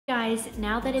Guys,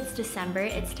 now that it's December,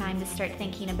 it's time to start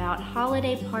thinking about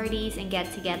holiday parties and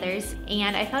get-togethers,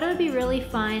 and I thought it would be really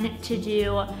fun to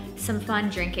do some fun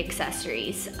drink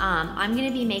accessories. I'm gonna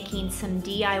be making some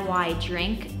DIY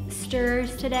drink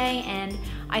stirrers today, and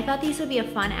I thought these would be a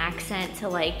fun accent to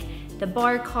like the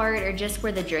bar cart or just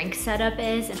where the drink setup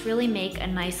is, and really make a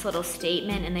nice little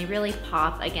statement, and they really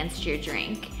pop against your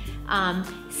drink.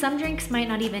 Some drinks might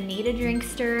not even need a drink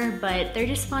stirrer, but they're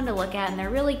just fun to look at and they're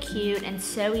really cute and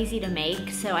so easy to make.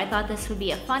 So I thought this would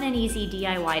be a fun and easy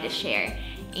DIY to share.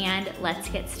 And let's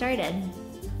get started.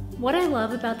 What I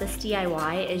love about this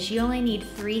DIY is you only need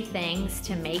 3 things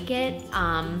to make it,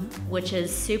 which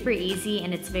is super easy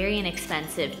and it's very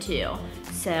inexpensive too.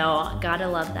 So gotta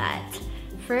love that.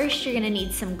 First, you're gonna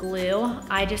need some glue.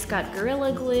 I just got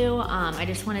Gorilla Glue. I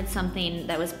just wanted something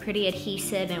that was pretty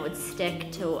adhesive and would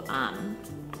stick to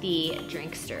the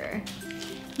drink stirrer.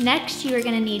 Next, you are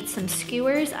gonna need some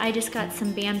skewers. I just got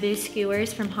some bamboo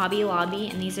skewers from Hobby Lobby,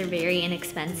 and these are very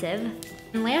inexpensive.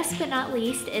 And last but not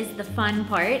least is the fun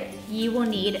part. You will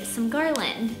need some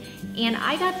garland. And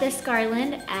I got this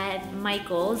garland at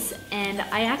Michael's, and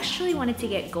I actually wanted to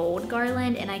get gold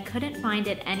garland and I couldn't find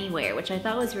it anywhere, which I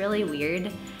thought was really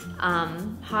weird.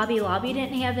 Hobby Lobby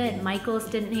didn't have it, Michael's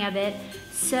didn't have it,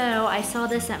 so I saw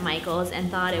this at Michael's and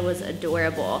thought it was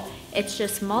adorable. It's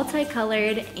just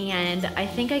multicolored and I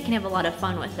think I can have a lot of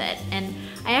fun with it. And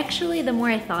I actually, the more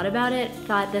I thought about it,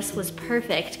 thought this was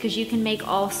perfect because you can make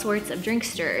all sorts of drink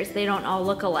stirrers. They don't all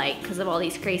look alike because of all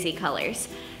these crazy colors.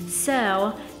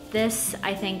 So this,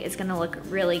 I think, is gonna look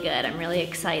really good. I'm really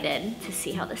excited to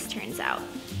see how this turns out.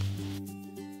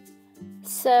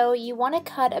 So you want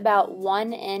to cut about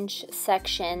 1-inch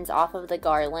sections off of the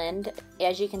garland.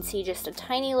 As you can see, just a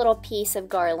tiny little piece of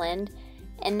garland.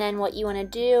 And then what you want to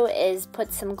do is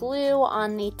put some glue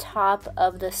on the top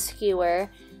of the skewer,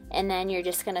 and then you're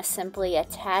just going to simply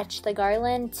attach the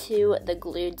garland to the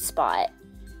glued spot.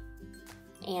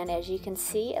 And as you can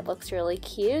see, it looks really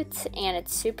cute and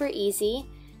it's super easy.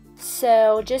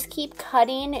 So just keep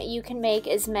cutting. You can make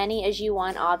as many as you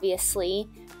want, obviously.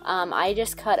 I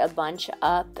just cut a bunch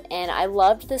up, and I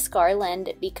loved this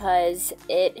garland because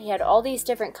it had all these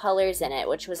different colors in it,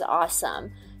 which was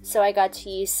awesome. So I got to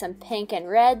use some pink and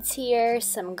reds here,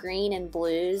 some green and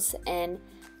blues, and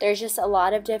there's just a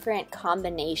lot of different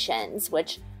combinations,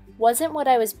 which wasn't what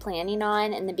I was planning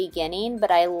on in the beginning,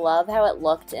 but I love how it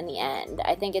looked in the end.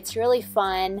 I think it's really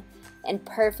fun and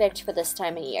perfect for this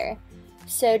time of year.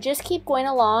 So just keep going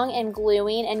along and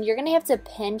gluing, and you're gonna have to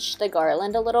pinch the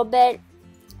garland a little bit,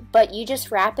 but you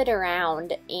just wrap it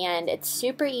around and it's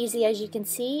super easy, as you can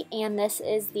see, and this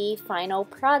is the final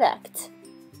product.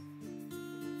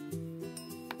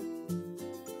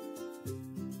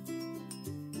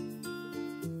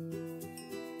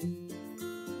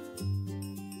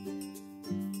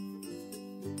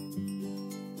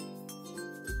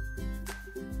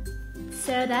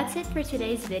 So that's it for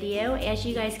today's video. As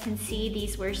you guys can see,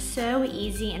 these were so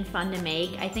easy and fun to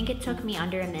make. I think it took me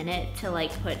under a minute to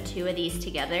like put 2 of these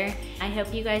together. I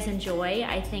hope you guys enjoy.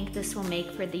 I think this will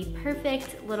make for the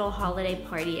perfect little holiday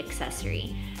party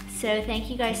accessory. So thank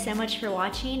you guys so much for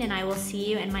watching, and I will see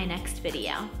you in my next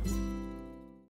video.